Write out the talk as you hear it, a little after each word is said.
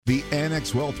The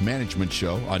Annex Wealth Management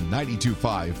Show on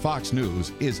 92.5 Fox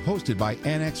News is hosted by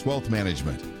Annex Wealth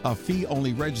Management, a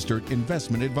fee-only registered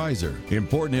investment advisor.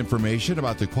 Important information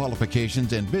about the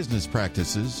qualifications and business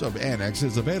practices of Annex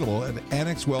is available at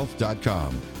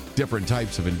annexwealth.com. Different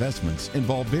types of investments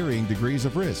involve varying degrees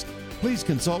of risk. Please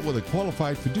consult with a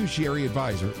qualified fiduciary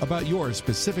advisor about your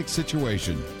specific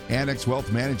situation. Annex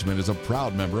Wealth Management is a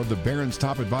proud member of the Barron's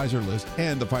Top Advisor List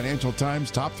and the Financial Times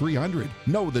Top 300.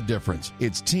 Know the difference.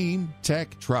 It's Team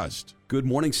Tech Trust. Good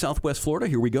morning, Southwest Florida.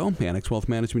 Here we go. Annex Wealth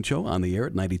Management Show on the air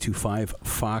at 92.5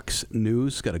 Fox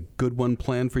News. Got a good one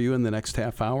planned for you in the next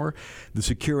half hour. The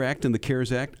Secure Act and the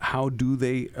CARES Act, how do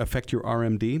they affect your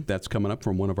RMD? That's coming up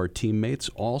from one of our teammates.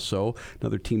 Also,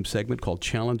 another team segment called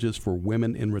Challenges for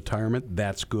Women in Retirement.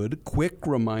 That's good. Quick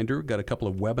reminder, got a couple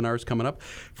of webinars coming up.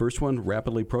 First one,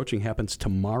 rapidly approaching, happens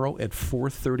tomorrow at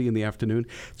 4:30 in the afternoon.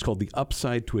 It's called The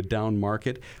Upside to a Down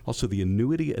Market. Also, the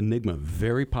Annuity Enigma,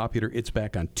 very popular. It's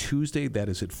back on Tuesday. That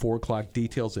is at 4 o'clock.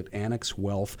 Details at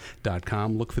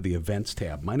annexwealth.com. Look for the events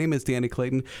tab. My name is Danny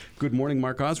Clayton. Good morning,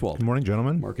 Mark Oswald. Good morning,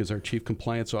 gentlemen. Mark is our Chief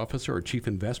Compliance Officer. Our Chief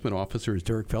Investment Officer is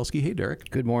Derek Felsky. Hey, Derek.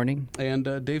 Good morning.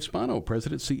 And Dave Spano,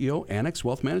 President, CEO, Annex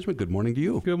Wealth Management. Good morning to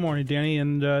you. Good morning, Danny,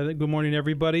 and good morning,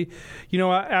 everybody. You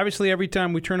know, obviously, every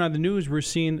time we turn on the news, we're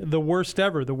seeing the worst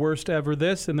ever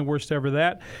this and the worst ever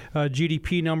that.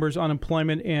 GDP numbers,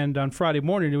 unemployment, and on Friday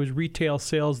morning, it was retail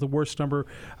sales, the worst number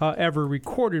ever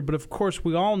recorded. But of course,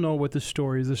 we all know what the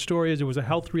story is. The story is it was a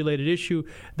health-related issue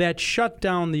that shut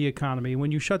down the economy.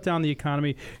 When you shut down the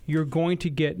economy, you're going to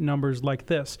get numbers like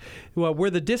this. Well, where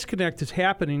the disconnect is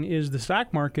happening is the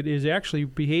stock market is actually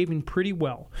behaving pretty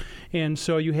well. And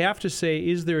so you have to say,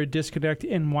 is there a disconnect,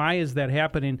 and why is that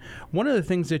happening? One of the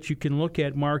things that you can look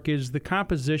at, Mark, is the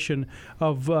composition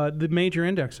of the major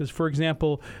indexes. For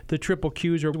example, the triple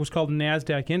Qs, or what's called the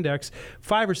NASDAQ index,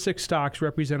 5 or 6 stocks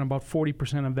represent about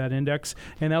 40% of that index,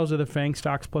 and those are the FANG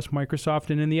stocks plus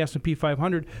Microsoft. And in the S&P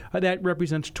 500, that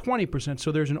represents 20%.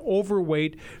 So there's an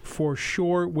overweight for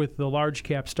sure with the large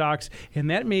cap stocks, and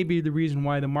that may be the reason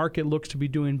why the market looks to be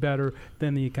doing better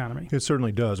than the economy. It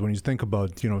certainly does. When you think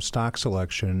about, stock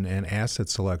selection and asset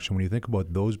selection, when you think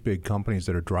about those big companies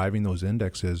that are driving those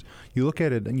indexes, you look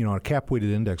at it, a cap-weighted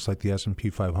index like the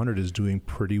S&P 500 is doing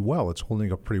pretty well. It's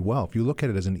holding up pretty well. If you look at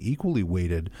it as an equally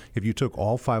weighted, if you took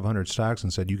all 500 stocks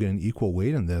and said you get an equal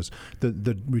weight in this,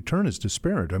 the return is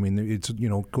disparate. I mean, it's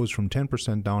goes from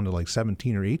 10% down to like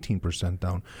 17 or 18%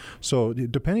 down. So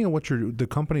depending on what the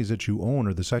companies that you own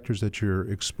or the sectors that you're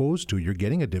exposed to, you're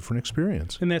getting a different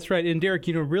experience. And that's right. And Derek,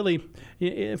 really,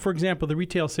 for example, the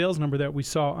retail sales number that we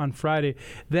saw on Friday,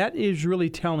 that is really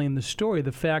telling the story.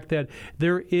 The fact that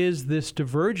there is this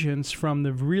divergence from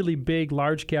the really big,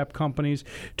 large cap companies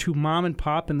to mom and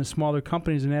pop and the smaller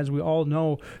companies. And as we all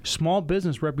know, small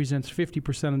business represents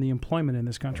 50% of the employment in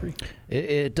this country.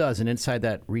 It does. And inside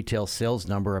that retail sales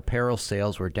number, apparel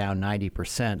sales were down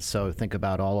 90%. So think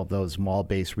about all of those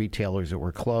mall-based retailers that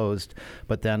were closed.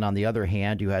 But then on the other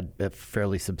hand, you had a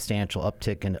fairly substantial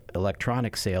uptick in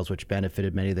electronic sales, which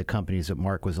benefited many of the companies that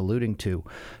Mark was alluding to.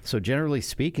 So generally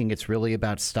speaking, it's really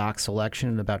about stock selection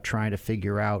and about trying to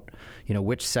figure out,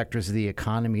 which sectors of the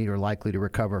economy are likely to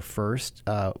recover first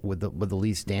with the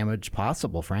least damage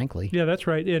possible, frankly. Yeah, that's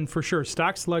right. And for sure,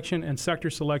 stock selection and sector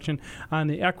selection on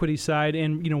the equity side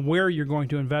and, where you're going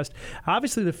to invest.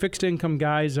 Obviously, the fixed income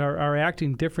guys are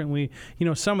acting differently.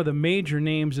 Some of the major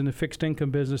names in the fixed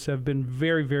income business have been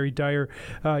very, very dire.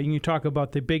 You talk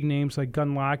about the big names like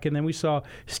Gunlock, and then we saw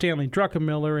Stanley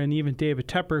Druckenmiller and even David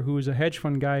Tepper, who is a hedge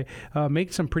fund guy,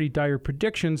 make some pretty dire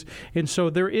predictions. And so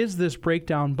there is this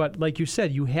breakdown, but like you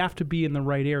said, you have to be in the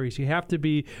right areas. You have to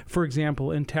be, for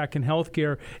example, in tech and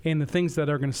healthcare, and the things that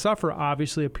are going to suffer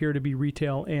obviously appear to be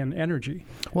retail and energy.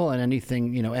 Well, and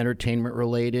anything, entertainment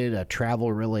related,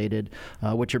 travel related,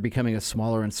 which are becoming a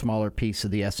smaller and smaller piece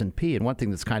of the S&P. And one thing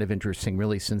that's kind of interesting,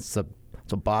 really, since the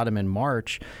bottom in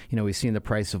March, we've seen the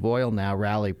price of oil now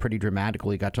rally pretty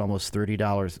dramatically, got to almost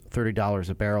 $30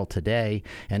 a barrel today,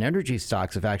 and energy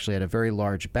stocks have actually had a very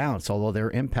large bounce, although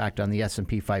their impact on the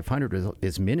S&P 500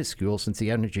 is minuscule, since the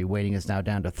energy weighting is now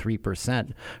down to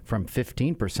 3% from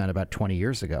 15% about 20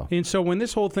 years ago. And so when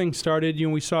this whole thing started,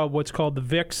 we saw what's called the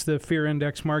VIX, the fear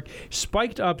index, Mark,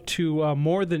 spiked up to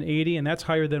more than 80, and that's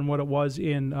higher than what it was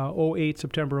in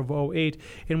September of 08.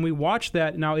 And we watched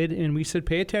that now, and we said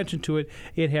pay attention to it.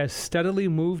 It has steadily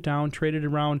moved down,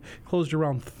 closed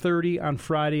around 30 on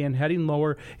Friday and heading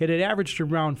lower. It had averaged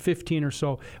around 15 or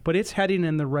so, but it's heading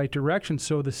in the right direction.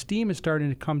 So the steam is starting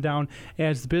to come down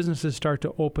as the businesses start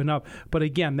to open up. But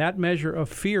again, that measure of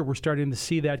fear, we're starting to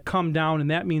see that come down,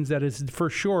 and that means that it's for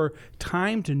sure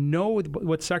time to know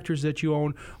what sectors that you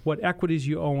own, what equities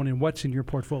you own, and what's in your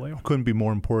portfolio. Couldn't be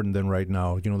more important than right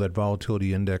now. That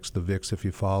volatility index, the VIX, if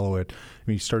you follow it,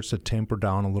 it starts to temper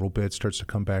down a little bit, starts to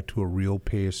come back to a real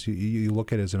pace. You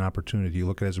look at it as an opportunity. You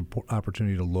look at it as an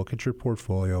opportunity to look at your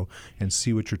portfolio and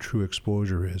see what your true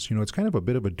exposure is. It's kind of a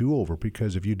bit of a do-over,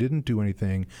 because if you didn't do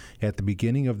anything at the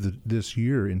beginning of this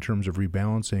year in terms of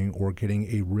rebalancing or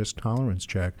getting a risk tolerance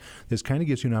check, this kind of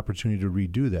gives you an opportunity to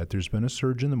redo that. There's been a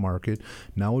surge in the market.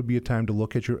 Now would be a time to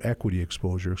look at your equity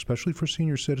exposure, especially for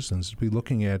senior citizens, to be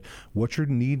looking at what you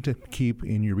need to keep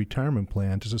in your retirement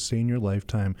plan to sustain your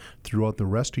lifetime throughout the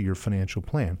rest of your financial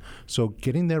plan. So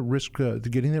getting that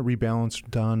getting that rebalance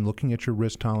done, looking at your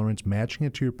risk tolerance, matching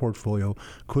it to your portfolio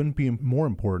couldn't be more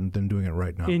important than doing it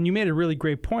right now. And you made a really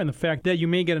great point, the fact that you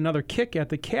may get another kick at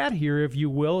the cat here, if you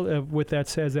will, with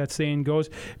that, as that saying goes,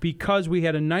 because we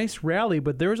had a nice rally,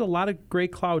 but there's a lot of gray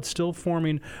clouds still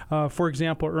forming. For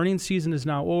example, earnings season is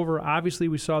now over. Obviously,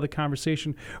 we saw the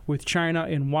conversation with China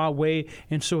and Huawei,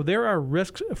 and so there are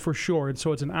risks for sure. And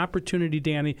so it's an opportunity,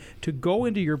 Danny, to go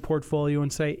into your portfolio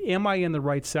and say, am I in the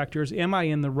right sectors? Am I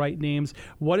in the right names?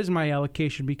 What is my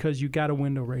allocation? Because you got a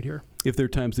window right here. If there are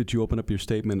times that you open up your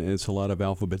statement and it's a lot of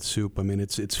alphabet soup,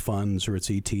 it's funds or it's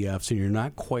ETFs, and you're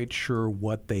not quite sure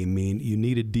what they mean, you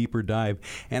need a deeper dive.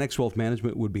 Annex Wealth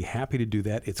Management would be happy to do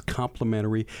that. It's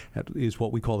complimentary. That is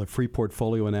what we call a free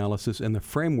portfolio analysis and the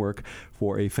framework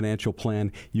for a financial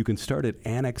plan. You can start at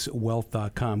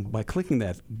annexwealth.com by clicking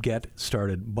that Get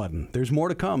Started button. There's more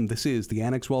to come. This is the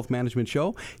Annex Wealth Management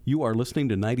Show. You are listening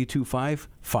to 92.5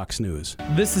 Fox News.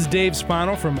 This is Dave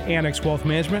Spano from Annex Wealth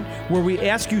Management, where we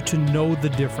ask you to know the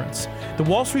difference. The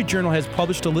Wall Street Journal has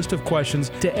published a list of questions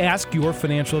to ask your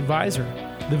financial advisor.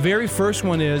 The very first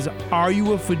one is, are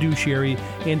you a fiduciary,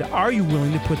 and are you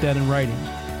willing to put that in writing?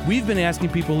 We've been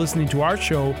asking people listening to our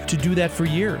show to do that for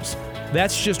years.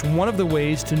 That's just one of the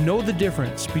ways to know the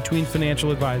difference between financial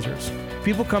advisors.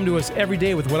 People come to us every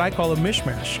day with what I call a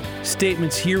mishmash.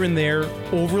 Statements here and there,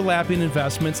 overlapping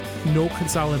investments, no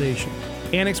consolidation.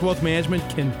 Annex Wealth Management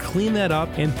can clean that up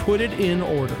and put it in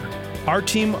order. Our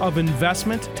team of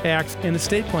investment, tax, and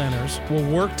estate planners will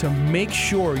work to make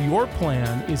sure your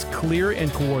plan is clear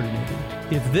and coordinated.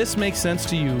 If this makes sense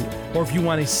to you, or if you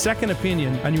want a second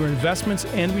opinion on your investments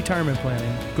and retirement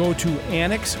planning, go to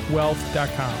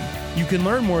annexwealth.com. You can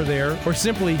learn more there, or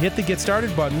simply hit the Get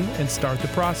Started button and start the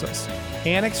process.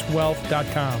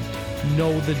 annexwealth.com.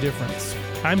 Know the difference.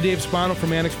 I'm Dave Spano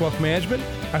from Annex Wealth Management.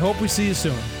 I hope we see you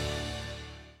soon.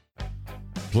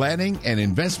 Planning and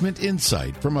investment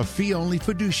insight from a fee-only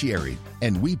fiduciary,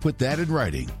 and we put that in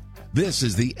writing. This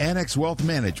is the Annex Wealth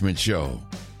Management Show.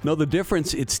 Know the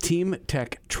difference? It's Team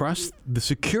Tech Trust, the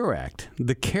Secure Act,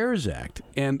 the CARES Act,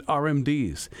 and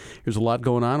RMDs. There's a lot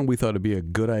going on, and we thought it'd be a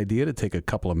good idea to take a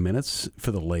couple of minutes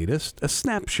for the latest, a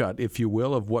snapshot, if you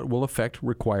will, of what will affect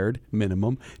required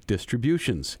minimum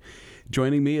distributions.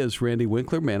 Joining me is Randy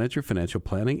Winkler, Manager, Financial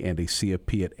Planning, and a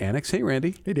CFP at Annex. Hey,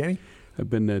 Randy. Hey, Danny. I've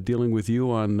been dealing with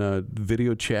you on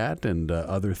video chat and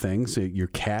other things. Your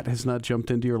cat has not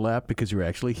jumped into your lap because you're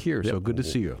actually here, so good to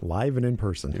see you. Live and in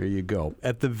person. There you go.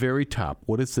 At the very top,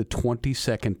 what is the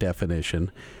 20-second definition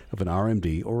of an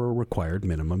RMD or a required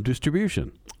minimum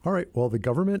distribution? All right. Well, the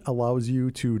government allows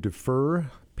you to defer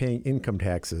paying income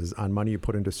taxes on money you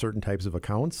put into certain types of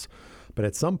accounts. But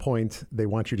at some point, they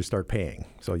want you to start paying.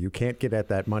 So you can't get at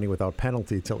that money without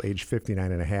penalty till age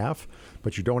 59 and a half.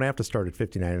 But you don't have to start at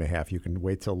 59 and a half. You can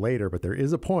wait till later. But there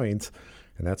is a point,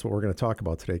 and that's what we're going to talk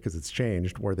about today because it's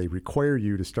changed, where they require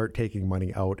you to start taking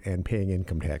money out and paying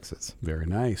income taxes. Very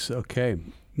nice. Okay.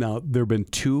 Now, there have been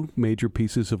two major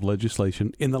pieces of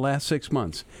legislation in the last 6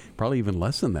 months, probably even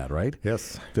less than that, right?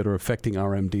 Yes. That are affecting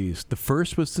RMDs. The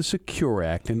first was the Secure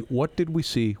Act, and what did we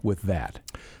see with that?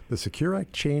 The Secure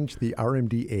Act changed the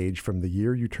RMD age from the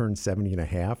year you turn 70 and a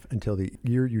half until the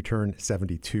year you turn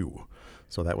 72.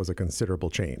 So that was a considerable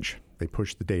change. They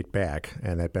pushed the date back,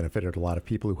 and that benefited a lot of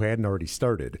people who hadn't already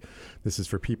started. This is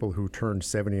for people who turned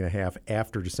 70 and a half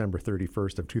after December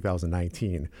 31st of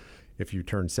 2019. If you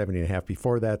turned 70 and a half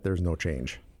before that, there's no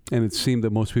change. And it seemed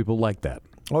that most people liked that.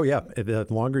 Oh, yeah. The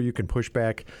longer you can push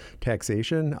back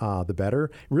taxation, the better.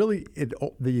 Really,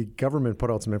 the government put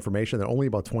out some information that only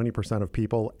about 20% of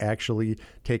people actually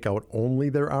take out only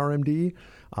their RMD.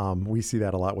 We see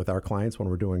that a lot with our clients when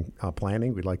we're doing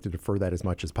planning. We'd like to defer that as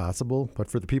much as possible. But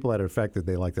for the people that are affected,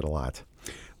 they liked it a lot.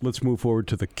 Let's move forward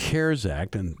to the CARES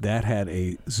Act, and that had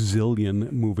a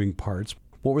zillion moving parts.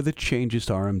 What were the changes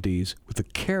to RMDs with the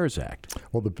CARES Act?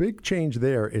 Well, the big change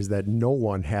there is that no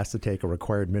one has to take a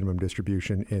required minimum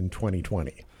distribution in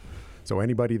 2020. So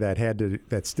anybody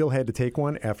that still had to take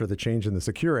one after the change in the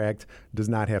Secure Act does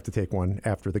not have to take one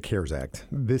after the CARES Act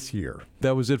this year.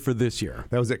 That was it for this year?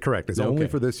 That was it, correct. It's only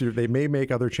for this year. They may make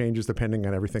other changes depending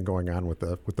on everything going on with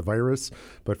the virus,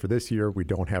 but for this year, we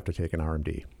don't have to take an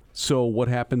RMD. So what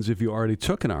happens if you already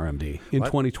took an RMD in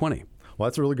 2020? Well,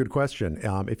 that's a really good question.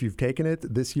 If you've taken it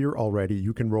this year already,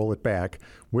 you can roll it back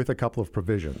with a couple of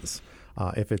provisions.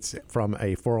 If it's from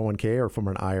a 401k or from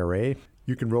an IRA,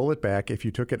 you can roll it back if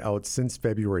you took it out since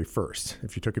February 1st.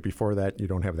 If you took it before that, you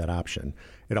don't have that option.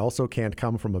 It also can't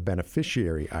come from a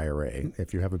beneficiary IRA.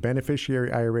 If you have a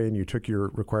beneficiary IRA and you took your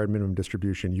required minimum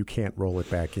distribution, you can't roll it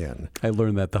back in. I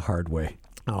learned that the hard way.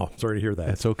 Oh, sorry to hear that.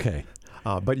 That's okay.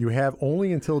 But you have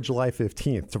only until July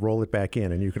 15th to roll it back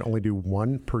in, and you can only do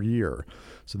one per year.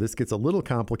 So this gets a little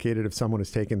complicated if someone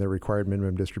is taking their required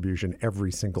minimum distribution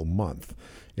every single month.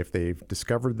 If they've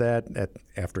discovered that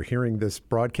after hearing this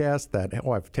broadcast that,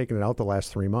 I've taken it out the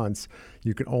last 3 months,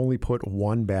 you can only put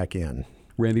one back in.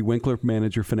 Randy Winkler,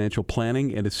 Manager Financial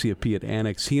Planning and a CFP at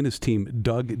Annex. He and his team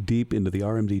dug deep into the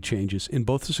RMD changes in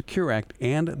both the Secure Act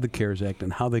and the CARES Act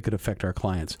and how they could affect our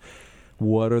clients.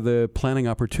 What are the planning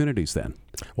opportunities then?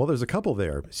 Well, there's a couple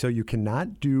there. So you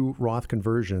cannot do Roth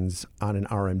conversions on an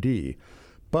RMD.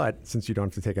 But since you don't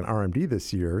have to take an RMD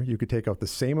this year, you could take out the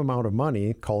same amount of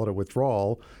money, call it a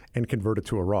withdrawal, and convert it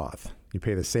to a Roth. You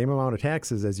pay the same amount of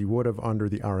taxes as you would have under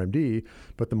the RMD,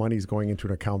 but the money is going into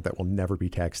an account that will never be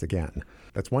taxed again.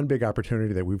 That's one big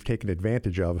opportunity that we've taken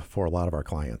advantage of for a lot of our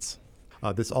clients.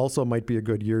 This also might be a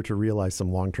good year to realize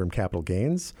some long-term capital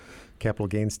gains. Capital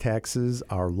gains taxes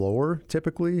are lower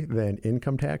typically than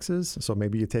income taxes. So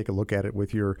maybe you take a look at it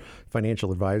with your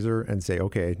financial advisor and say,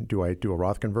 okay, do I do a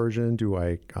Roth conversion? Do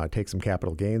I take some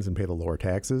capital gains and pay the lower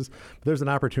taxes? But there's an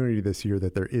opportunity this year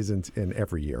that there isn't in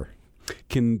every year.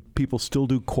 Can people still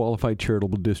do qualified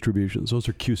charitable distributions? Those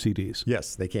are QCDs.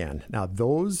 Yes, they can. Now,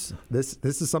 this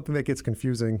is something that gets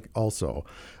confusing also.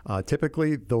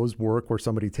 Typically, those work where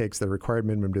somebody takes their required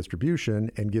minimum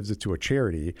distribution and gives it to a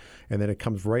charity, and then it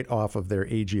comes right off of their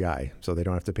AGI, so they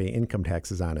don't have to pay income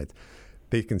taxes on it.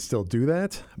 They can still do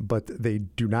that, but they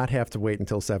do not have to wait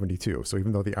until 72. So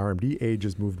even though the RMD age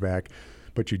is moved back,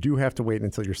 but you do have to wait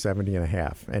until you're 70 and a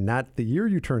half. And not the year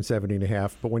you turn 70 and a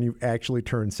half, but when you actually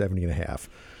turn 70 and a half.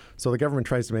 So the government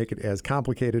tries to make it as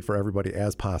complicated for everybody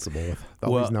as possible with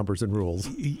all these numbers and rules.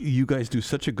 You guys do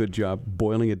such a good job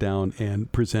boiling it down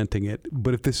and presenting it.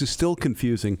 But if this is still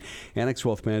confusing, Annex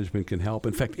Wealth Management can help.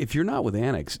 In fact, if you're not with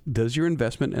Annex, does your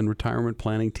investment and retirement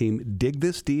planning team dig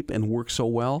this deep and work so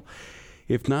well?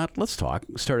 If not, let's talk.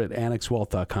 Start at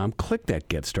annexwealth.com. Click that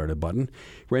Get Started button.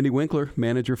 Randy Winkler,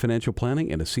 Manager Financial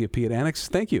Planning and a CFP at Annex.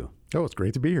 Thank you. Oh, it's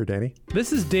great to be here, Danny.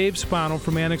 This is Dave Spano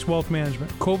from Annex Wealth Management.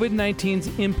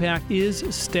 COVID-19's impact is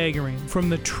staggering, from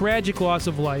the tragic loss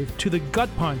of life to the gut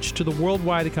punch to the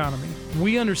worldwide economy.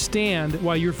 We understand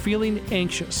why you're feeling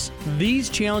anxious. These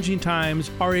challenging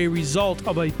times are a result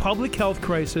of a public health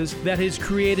crisis that has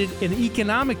created an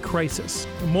economic crisis.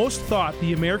 Most thought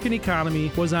the American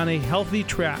economy was on a healthy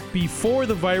track before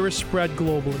the virus spread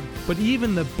globally. But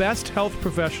even the best health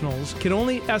professionals can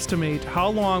only estimate how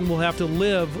long we'll have to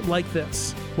live like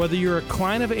this. Whether you're a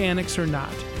client of Annex or not,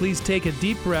 please take a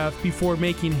deep breath before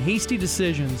making hasty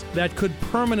decisions that could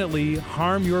permanently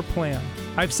harm your plan.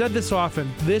 I've said this often,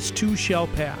 this too shall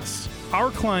pass.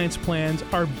 Our clients' plans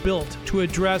are built to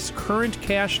address current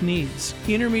cash needs,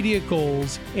 intermediate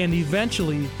goals, and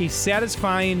eventually a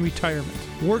satisfying retirement.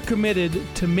 We're committed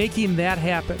to making that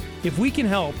happen. If we can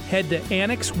help, head to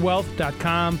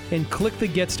annexwealth.com and click the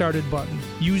Get Started button.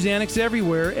 Use Annex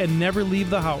everywhere and never leave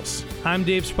the house. I'm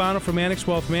Dave Spano from Annex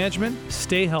Wealth Management.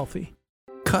 Stay healthy.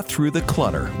 Cut through the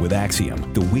clutter with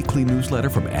Axiom, the weekly newsletter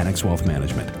from Annex Wealth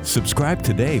Management. Subscribe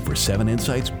today for 7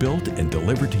 insights built and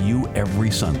delivered to you every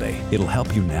Sunday. It'll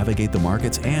help you navigate the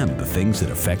markets and the things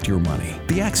that affect your money.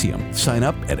 The Axiom. Sign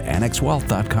up at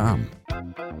annexwealth.com.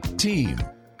 Team,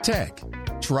 tech,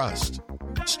 trust.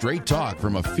 Straight talk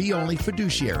from a fee-only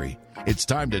fiduciary. It's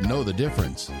time to know the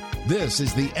difference. This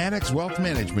is the Annex Wealth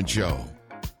Management Show.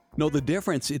 No, the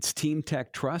difference, it's Team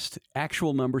Tech Trust.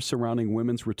 Actual numbers surrounding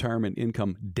women's retirement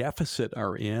income deficit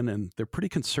are in, and they're pretty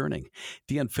concerning.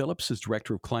 Deanne Phillips is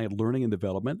Director of Client Learning and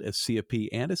Development, a CFP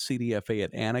and a CDFA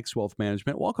at Annex Wealth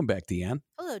Management. Welcome back, Deanne.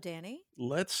 Hello, Danny.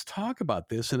 Let's talk about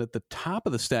this. And at the top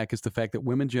of the stack is the fact that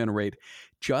women generate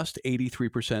just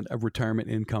 83% of retirement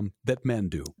income that men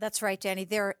do. That's right, Danny.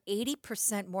 They're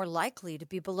 80% more likely to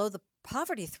be below the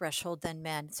poverty threshold than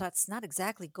men, so it's not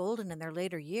exactly golden in their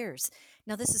later years.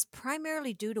 Now, this is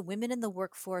primarily due to women in the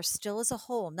workforce still as a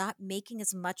whole not making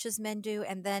as much as men do,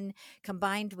 and then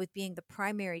combined with being the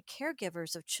primary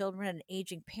caregivers of children and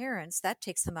aging parents, that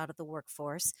takes them out of the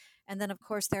workforce. And then, of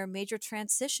course, there are major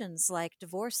transitions like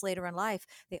divorce later in life.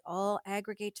 They all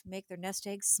aggregate to make their nest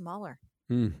eggs smaller.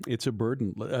 It's a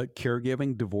burden.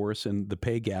 Caregiving, divorce, and the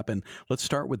pay gap. And let's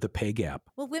start with the pay gap.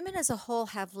 Well, women as a whole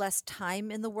have less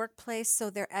time in the workplace, so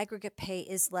their aggregate pay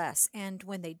is less. And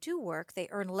when they do work, they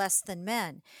earn less than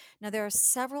men. Now, there are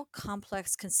several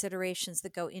complex considerations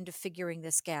that go into figuring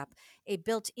this gap. A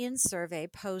built-in survey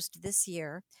posed this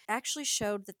year actually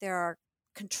showed that there are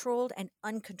controlled and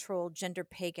uncontrolled gender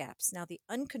pay gaps. Now, the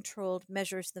uncontrolled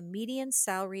measures the median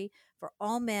salary for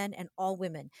all men and all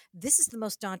women. This is the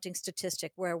most daunting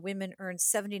statistic, where women earn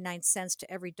 79 cents to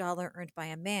every dollar earned by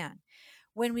a man.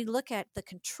 When we look at the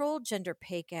controlled gender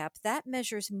pay gap, that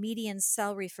measures median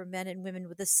salary for men and women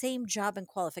with the same job and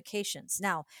qualifications.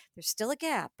 Now, there's still a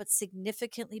gap, but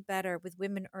significantly better, with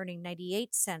women earning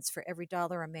 98 cents for every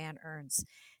dollar a man earns.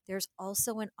 There's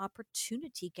also an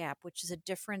opportunity gap, which is a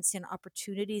difference in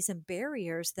opportunities and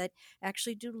barriers that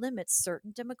actually do limit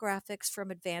certain demographics from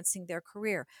advancing their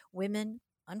career. Women,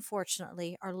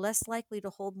 unfortunately, are less likely to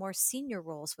hold more senior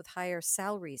roles with higher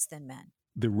salaries than men.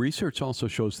 The research also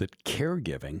shows that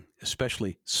caregiving,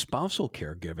 especially spousal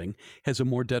caregiving, has a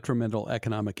more detrimental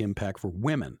economic impact for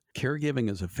women. Caregiving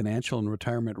is a financial and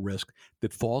retirement risk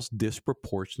that falls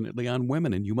disproportionately on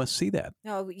women, and you must see that.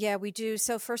 Oh, yeah, we do.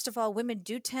 So first of all, women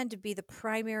do tend to be the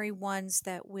primary ones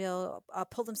that will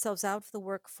pull themselves out of the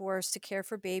workforce to care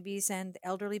for babies and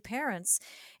elderly parents.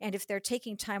 And if they're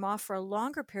taking time off for a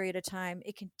longer period of time,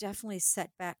 it can definitely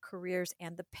set back careers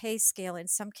and the pay scale, in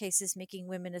some cases making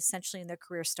women essentially in their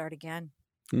career start again.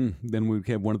 Then we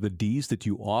have one of the D's that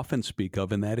you often speak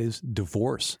of, and that is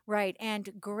divorce. Right.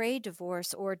 And gray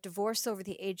divorce, or divorce over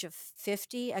the age of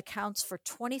 50, accounts for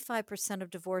 25% of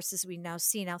divorces we now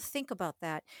see. Now, think about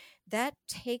that. That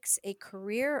takes a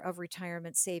career of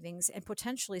retirement savings and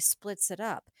potentially splits it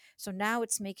up. So now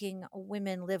it's making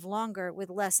women live longer with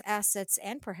less assets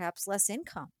and perhaps less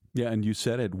income. Yeah, and you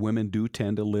said it. Women do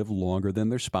tend to live longer than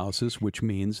their spouses, which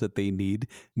means that they need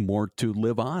more to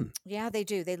live on. Yeah, they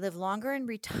do. They live longer in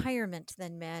retirement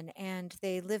than men, and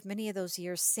they live many of those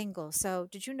years single. So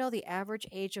did you know the average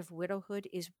age of widowhood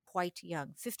is quite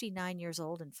young, 59 years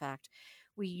old, in fact?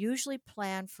 We usually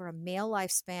plan for a male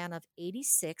lifespan of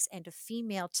 86 and a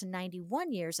female to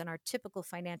 91 years in our typical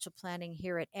financial planning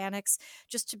here at Annex,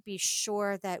 just to be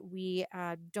sure that we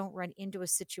don't run into a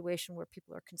situation where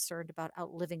people are concerned about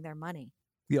outliving their money.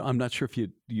 Yeah, I'm not sure if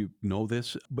you know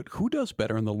this, but who does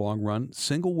better in the long run,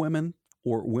 single women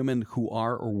or women who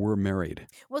are or were married?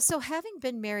 Well, so having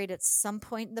been married at some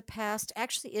point in the past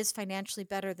actually is financially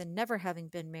better than never having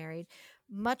been married.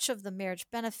 Much of the marriage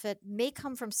benefit may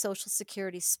come from Social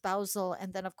Security, spousal,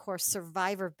 and then, of course,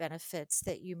 survivor benefits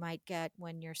that you might get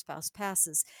when your spouse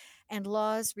passes. And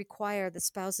laws require the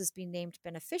spouses be named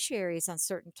beneficiaries on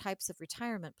certain types of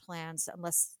retirement plans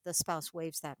unless the spouse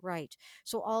waives that right.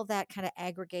 So all that kind of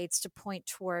aggregates to point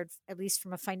toward, at least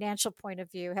from a financial point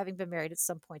of view, having been married at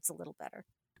some point's a little better.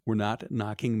 We're not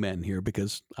knocking men here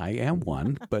because I am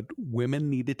one, but women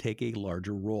need to take a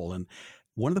larger role. And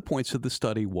one of the points of the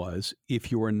study was,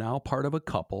 if you are now part of a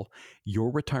couple,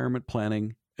 your retirement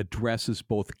planning addresses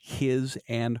both his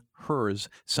and hers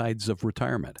sides of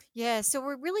retirement. Yeah, so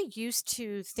we're really used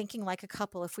to thinking like a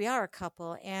couple if we are a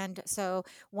couple. And so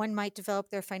one might develop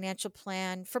their financial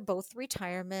plan for both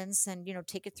retirements and,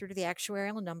 take it through to the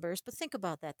actuarial numbers. But think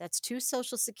about that. That's 2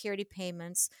 Social Security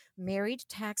payments, married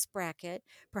tax bracket,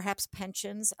 perhaps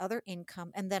pensions, other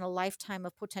income, and then a lifetime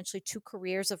of potentially 2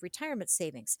 careers of retirement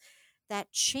savings.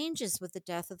 That changes with the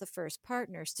death of the first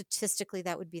partner. Statistically,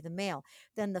 that would be the male.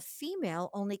 Then the female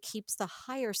only keeps the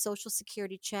higher Social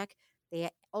Security check. They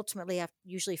ultimately have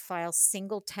usually file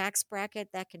single tax bracket.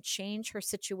 That can change her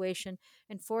situation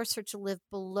and force her to live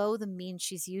below the mean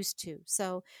she's used to.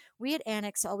 So we at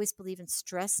Annex always believe in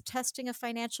stress testing a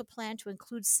financial plan to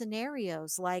include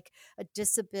scenarios like a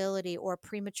disability or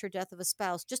premature death of a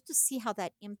spouse, just to see how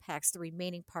that impacts the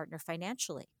remaining partner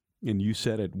financially. And you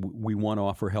said it, we want to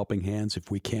offer helping hands if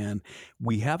we can.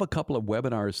 We have a couple of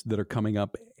webinars that are coming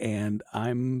up, and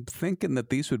I'm thinking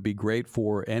that these would be great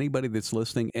for anybody that's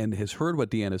listening and has heard what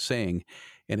Deanne is saying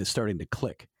and is starting to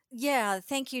click. Yeah,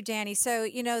 thank you, Danny. So,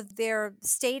 they're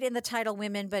state in the title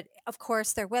women, but of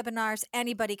course, they're webinars.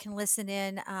 Anybody can listen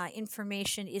in.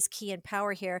 Information is key and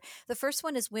power here. The first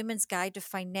one is Women's Guide to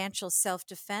Financial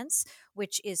Self-Defense,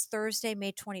 which is Thursday,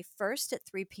 May 21st at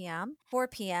 3 p.m., 4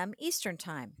 p.m. Eastern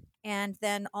Time. And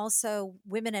then also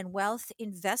Women and Wealth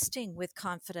Investing with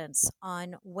Confidence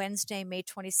on Wednesday, May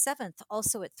 27th,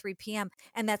 also at 3 p.m.,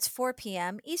 and that's 4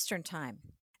 p.m. Eastern Time.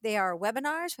 They are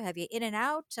webinars. We have you in and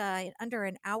out under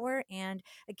an hour. And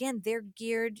again, they're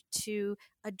geared to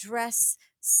address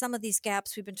some of these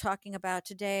gaps we've been talking about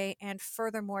today, and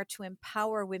furthermore, to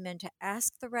empower women to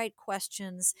ask the right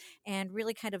questions and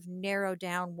really kind of narrow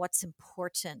down what's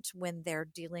important when they're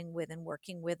dealing with and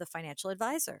working with a financial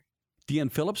advisor.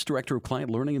 Deanne Phillips, Director of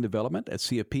Client Learning and Development at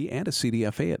CFP and a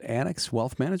CDFA at Annex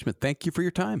Wealth Management. Thank you for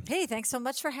your time. Hey, thanks so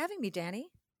much for having me,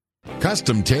 Danny.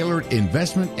 Custom-tailored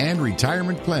investment and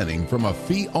retirement planning from a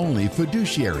fee-only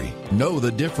fiduciary. Know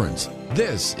the difference.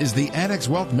 This is the Annex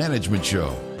Wealth Management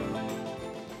Show.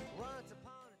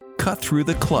 Cut through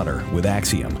the clutter with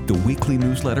Axiom, the weekly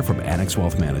newsletter from Annex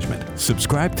Wealth Management.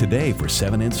 Subscribe today for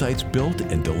 7 insights built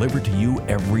and delivered to you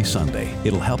every Sunday.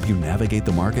 It'll help you navigate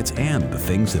the markets and the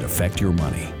things that affect your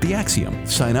money. The Axiom.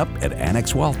 Sign up at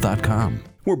annexwealth.com.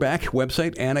 We're back.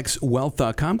 Website,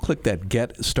 annexwealth.com. Click that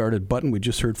Get Started button. We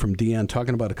just heard from Deanne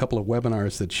talking about a couple of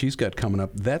webinars that she's got coming up.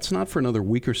 That's not for another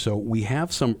week or so. We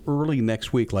have some early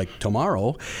next week, like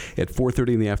tomorrow at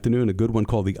 4:30 in the afternoon, a good one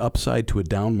called The Upside to a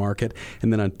Down Market.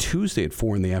 And then on Tuesday at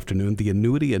 4 in the afternoon, The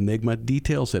Annuity Enigma.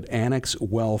 Details at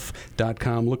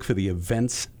annexwealth.com. Look for the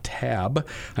events tab.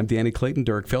 I'm Danny Clayton.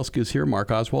 Derek Felske is here.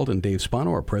 Mark Oswald and Dave Spano,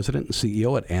 our president and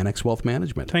CEO at Annex Wealth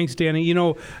Management. Thanks, Danny.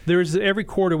 There's every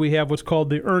quarter we have what's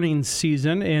called the earnings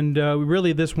season, and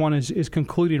really this one is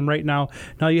concluding right now.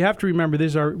 Now, you have to remember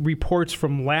these are reports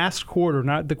from last quarter,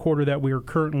 not the quarter that we are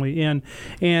currently in,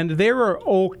 and they were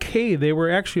okay. They were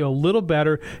actually a little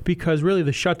better because really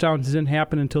the shutdowns didn't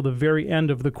happen until the very end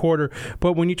of the quarter.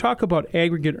 But when you talk about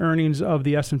aggregate earnings of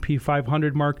the S&P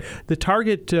 500, Mark, the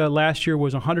target last year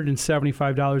was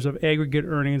 $175 of aggregate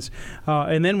earnings,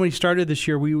 and then when we started this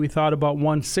year, we thought about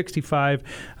 $165,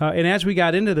 and as we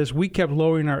got into this, we kept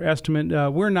lowering our estimate.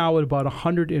 We're now at about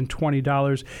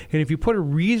 $120, and if you put a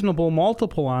reasonable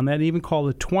multiple on that, even call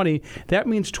it 20, that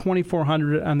means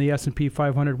 $2,400 on the S&P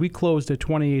 500. We closed at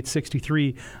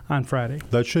 $2,863 on Friday.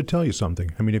 That should tell you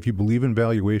something. I mean, if you believe in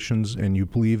valuations and you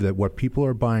believe that what people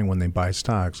are buying when they buy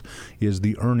stocks is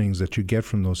the earnings that you get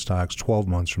from those stocks 12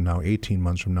 months from now, 18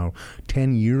 months from now,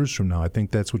 10 years from now, I think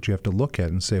that's what you have to look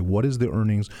at and say, what is the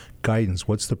earnings guidance?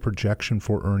 What's the projection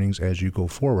for earnings as you go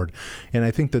forward? And I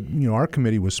think that our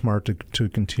committee was smart to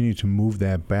continue to move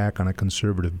that back on a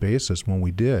conservative basis when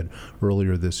we did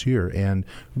earlier this year. And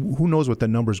who knows what that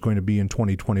number is going to be in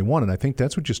 2021? And I think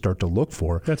that's what you start to look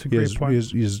for. That's a great point.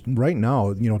 Is right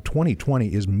now,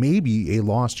 2020 is maybe a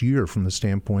lost year from the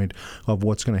standpoint of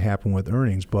what's going to happen with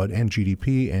earnings, and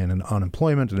GDP and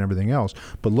unemployment and everything else.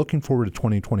 But looking forward to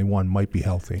 2021 might be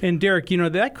healthy. And Derek,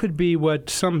 that could be what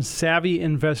some savvy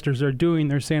investors are doing.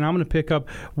 They're saying, I'm going to pick up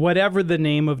whatever the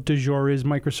name of du jour is,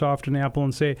 Microsoft and Apple,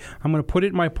 and say, I'm going to put it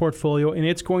in my portfolio, and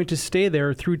it's going to stay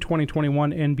there through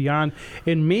 2021 and beyond.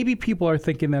 And maybe people are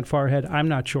thinking that far ahead. I'm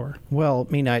not sure. Well,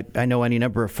 I know any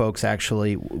number of folks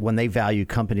actually, when they value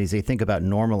companies, they think about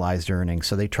normalized earnings.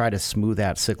 So they try to smooth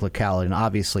out cyclicality. And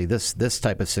obviously, this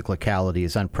type of cyclicality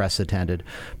is unprecedented.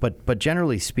 But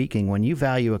generally speaking, when you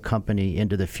value a company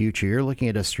into the future, you're looking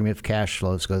at a stream of cash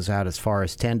flows goes out as far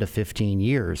as 10 to 15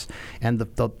 years. And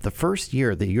the first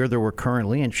year, the year that we're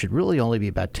currently in, should really only be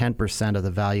about 10% of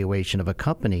the valuation of a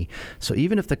company. So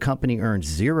even if the company earns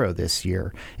zero this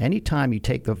year, anytime you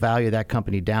take the value of that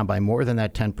company down by more than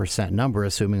that 10% number,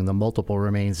 assuming the multiple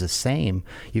remains the same,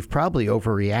 you've probably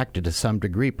overreacted to some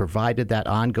degree, provided that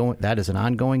is an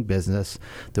ongoing business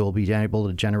that will be able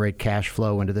to generate cash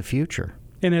flow into the future.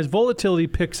 And as volatility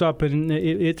picks up, and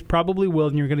it probably will,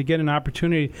 and you're going to get an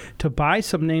opportunity to buy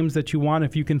some names that you want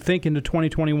if you can think into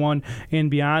 2021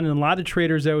 and beyond. And a lot of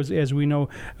traders, as we know,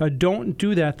 don't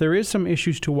do that. There is some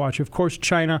issues to watch. Of course,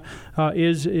 China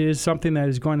is something that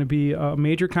is going to be a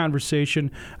major conversation,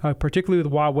 particularly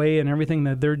with Huawei and everything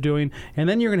that they're doing. And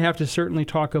then you're going to have to certainly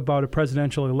talk about a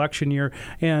presidential election year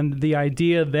and the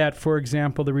idea that, for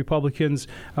example, the Republicans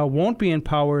won't be in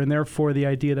power, and therefore the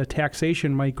idea that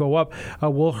taxation might go up.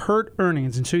 will hurt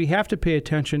earnings. And so you have to pay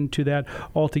attention to that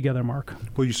altogether, Mark.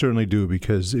 Well, you certainly do,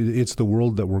 because it's the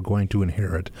world that we're going to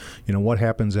inherit. What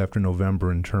happens after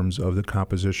November in terms of the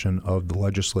composition of the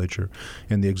legislature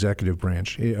and the executive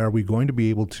branch? Are we going to be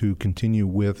able to continue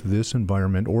with this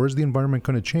environment, or is the environment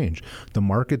going to change? The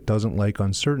market doesn't like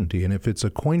uncertainty, and if it's a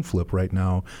coin flip right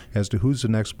now as to who's the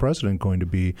next president going to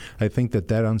be, I think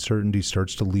that uncertainty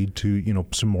starts to lead to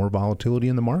some more volatility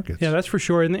in the markets. Yeah, that's for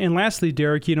sure. And lastly,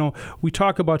 Derek, we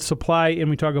talk about supply and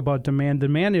we talk about demand.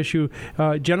 Demand issue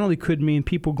generally could mean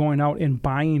people going out and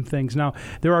buying things. Now,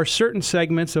 there are certain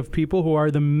segments of people who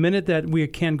are, the minute that we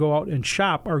can go out and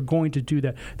shop, are going to do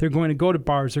that. They're going to go to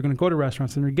bars, they're going to go to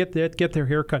restaurants, and get their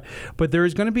hair cut. But there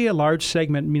is going to be a large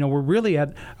segment. We're really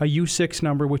at a U6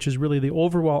 number, which is really the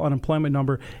overall unemployment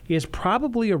number, is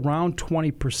probably around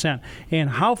 20%. And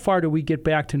how far do we get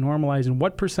back to normalizing?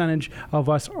 What percentage of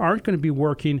us aren't going to be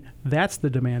working? That's the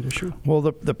demand issue. Well,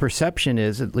 the perception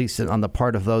is, at least on the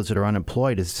part of those that are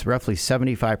unemployed, is roughly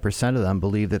 75% of them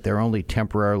believe that they're only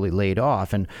temporarily laid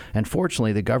off. And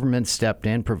fortunately, the government stepped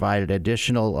in, provided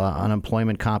additional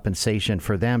unemployment compensation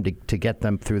for them to get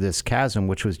them through this chasm,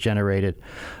 which was generated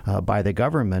by the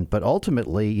government. But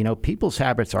ultimately, people's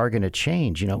habits are going to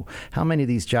change. How many of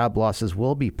these job losses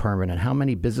will be permanent? How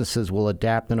many businesses will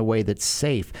adapt in a way that's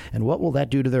safe? And what will that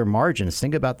do to their margins?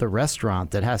 Think about the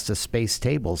restaurant that has to space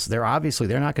tables. They're not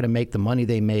going to make the money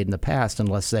they made in the past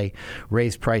unless they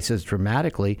raise prices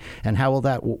dramatically. And how will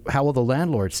the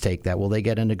landlords take that? Will they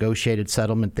get a negotiated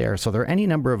settlement there? So there are any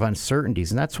number of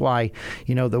uncertainties, and that's why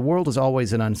the world is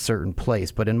always an uncertain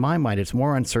place. But in my mind, it's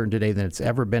more uncertain today than it's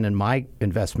ever been in my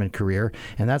investment career,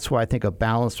 and that's why I think a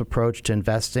balanced approach to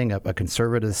investing, a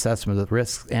conservative assessment of the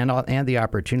risks and the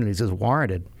opportunities is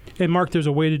warranted. And Mark, there's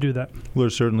a way to do that. Well, there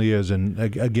certainly is. And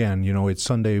again, it's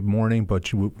Sunday morning,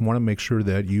 but you want to make sure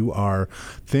that you are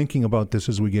thinking about this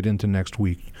as we get into next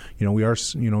week. We are,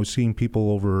 seeing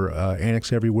people over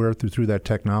Annex everywhere through that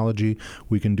technology.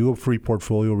 We can do a free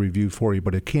portfolio review for you,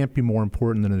 but it can't be more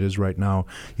important than it is right now.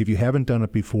 If you haven't done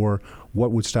it before,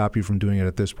 what would stop you from doing it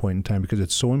at this point in time? Because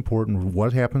it's so important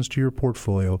what happens to your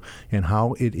portfolio and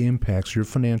how it impacts your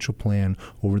financial plan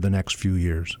over the next few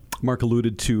years. Mark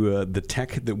alluded to the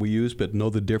tech that we use, but know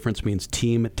the difference means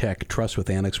team tech, trust with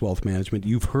Annex Wealth Management.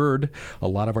 You've heard a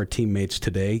lot of our teammates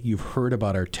today. You've heard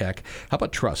about our tech. How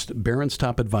about trust? Barron's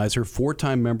top advisor,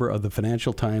 4-time member of the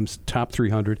Financial Times Top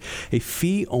 300, a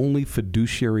fee-only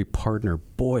fiduciary partner.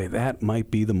 Boy, that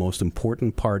might be the most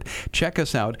important part. Check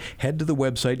us out. Head to the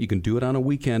website. You can do it on a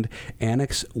weekend.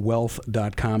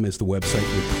 AnnexWealth.com is the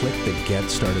website. You click the Get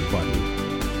Started button.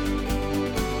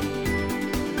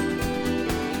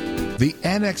 The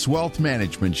Annex Wealth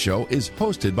Management Show is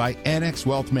hosted by Annex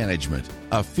Wealth Management,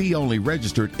 a fee-only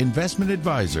registered investment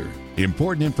advisor.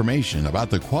 Important information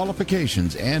about the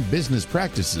qualifications and business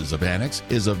practices of Annex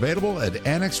is available at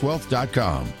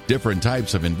AnnexWealth.com. Different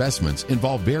types of investments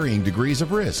involve varying degrees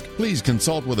of risk. Please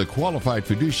consult with a qualified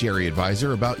fiduciary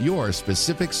advisor about your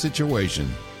specific situation.